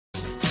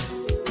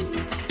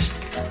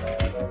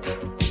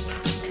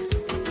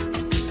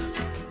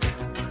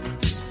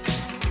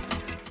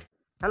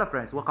Hello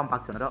friends, welcome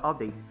back to another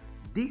update.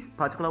 This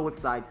particular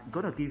website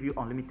gonna give you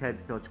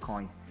unlimited Doge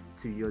coins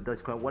to your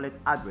Dogecoin wallet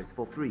address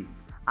for free.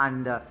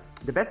 And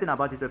the best thing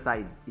about this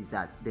website is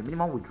that the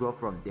minimum withdrawal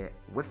from their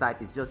website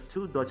is just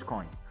 2 Doge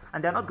coins,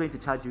 and they're not going to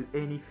charge you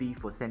any fee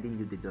for sending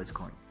you the Doge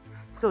coins.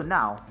 So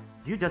now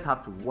you just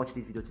have to watch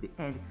this video to the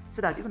end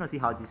so that you're gonna see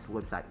how this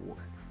website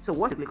works. So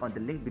once you click on the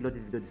link below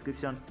this video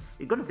description,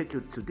 it's gonna take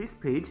you to this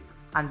page,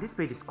 and this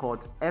page is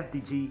called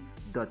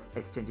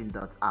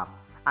fdg.exchanging.app.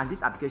 And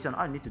this application,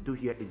 all you need to do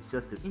here is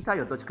just to enter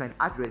your Dogecoin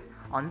address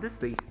on the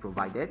space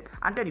provided,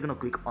 and then you're going to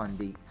click on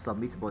the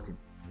submit button.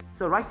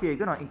 So right here,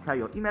 you're going to enter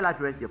your email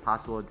address, your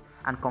password,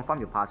 and confirm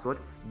your password.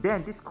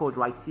 Then this code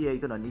right here,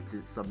 you're going to need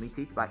to submit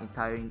it by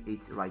entering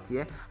it right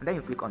here, and then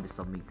you click on the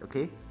submit.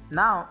 Okay,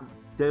 now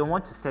they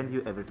want to send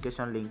you a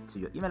verification link to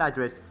your email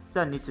address.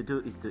 So all you need to do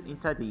is to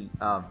enter the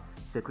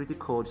security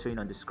code showing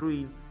on the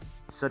screen,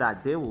 so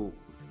that they will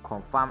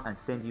confirm and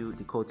send you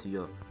the code to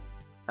your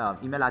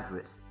email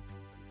address.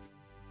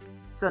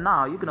 So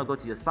now you're gonna go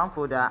to your spam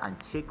folder and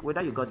check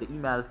whether you got the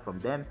email from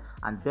them,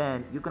 and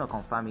then you're gonna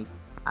confirm it,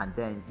 and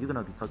then you're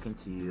gonna be talking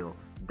to your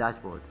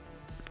dashboard.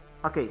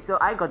 Okay, so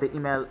I got the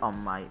email on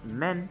my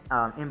main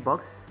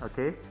inbox.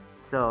 Okay,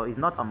 so it's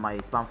not on my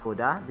spam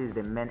folder. This is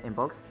the main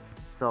inbox.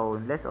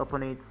 So let's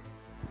open it.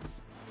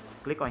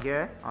 Click on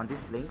here on this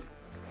link.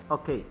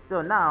 Okay,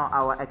 so now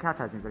our account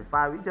has been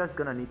verified. We're just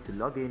gonna need to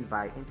log in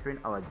by entering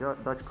our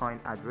Dogecoin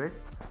address.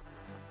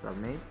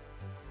 Submit.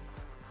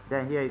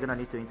 Then here you're gonna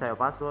need to enter your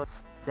password,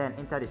 then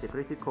enter the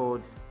security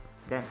code,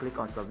 then click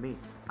on submit.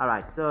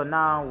 Alright, so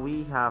now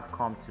we have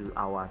come to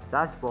our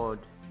dashboard.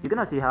 You're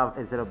gonna see you have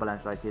a zero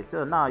balance right here.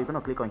 So now you're gonna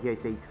click on here,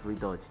 it says free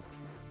Doge.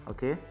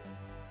 Okay,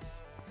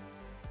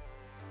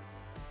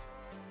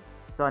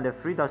 so on the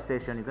free Doge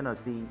section, you're gonna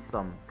see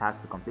some tasks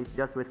to complete.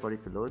 Just wait for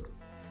it to load.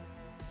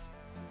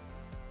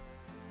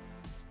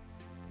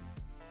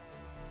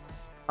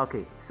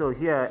 Okay, so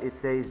here it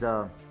says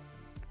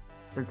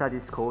enter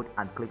this code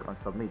and click on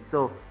submit.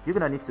 So you're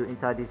gonna need to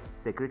enter this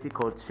security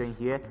code showing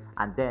here,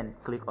 and then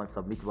click on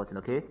submit button.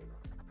 Okay,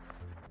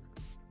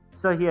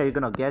 so here you're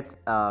gonna get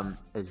a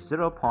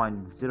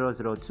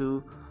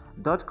 0.002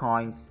 Doge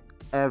coins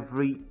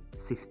every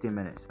 60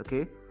 minutes.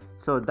 Okay,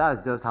 so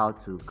that's just how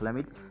to claim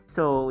it.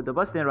 So the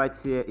best thing right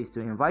here is to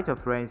invite your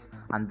friends,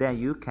 and then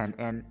you can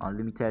earn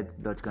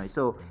unlimited Doge coins.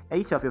 So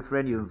each of your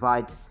friends you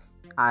invite,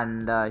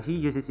 and he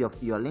uses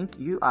your link,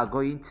 you are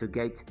going to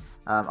get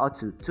up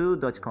to 2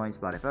 Doge coins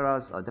per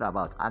referrals or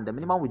thereabout, and the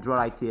minimum withdrawal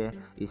right here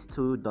is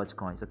 2 Doge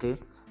coins. Okay,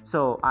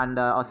 so and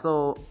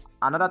also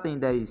another thing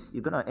there is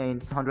you're gonna earn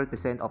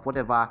 100% of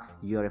whatever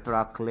your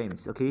referral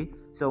claims. Okay,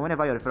 so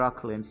whenever your referral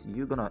claims,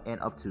 you're gonna earn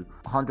up to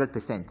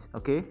 100%.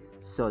 Okay,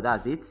 so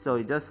that's it.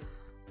 So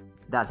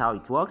that's how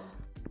it works.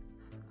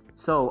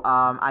 So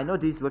I know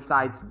this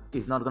website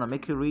is not gonna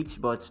make you rich,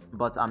 but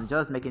I'm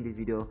just making this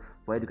video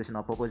for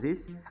educational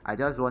purposes. I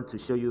just want to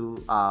show you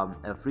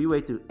a free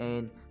way to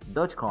earn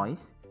Doge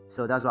coins.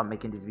 So that's why I'm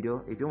making this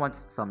video. If you want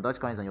some Doge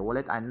coins on your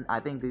wallet, and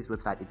I think this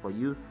website is for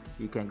you,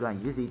 you can go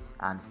and use it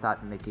and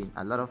start making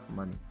a lot of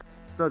money.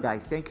 So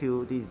guys, thank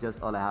you. This is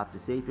just all I have to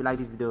say. If you like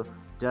this video,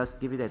 just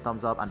give it a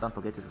thumbs up, and don't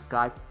forget to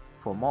subscribe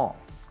for more.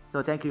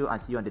 So thank you, and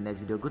see you on the next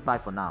video. Goodbye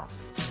for now.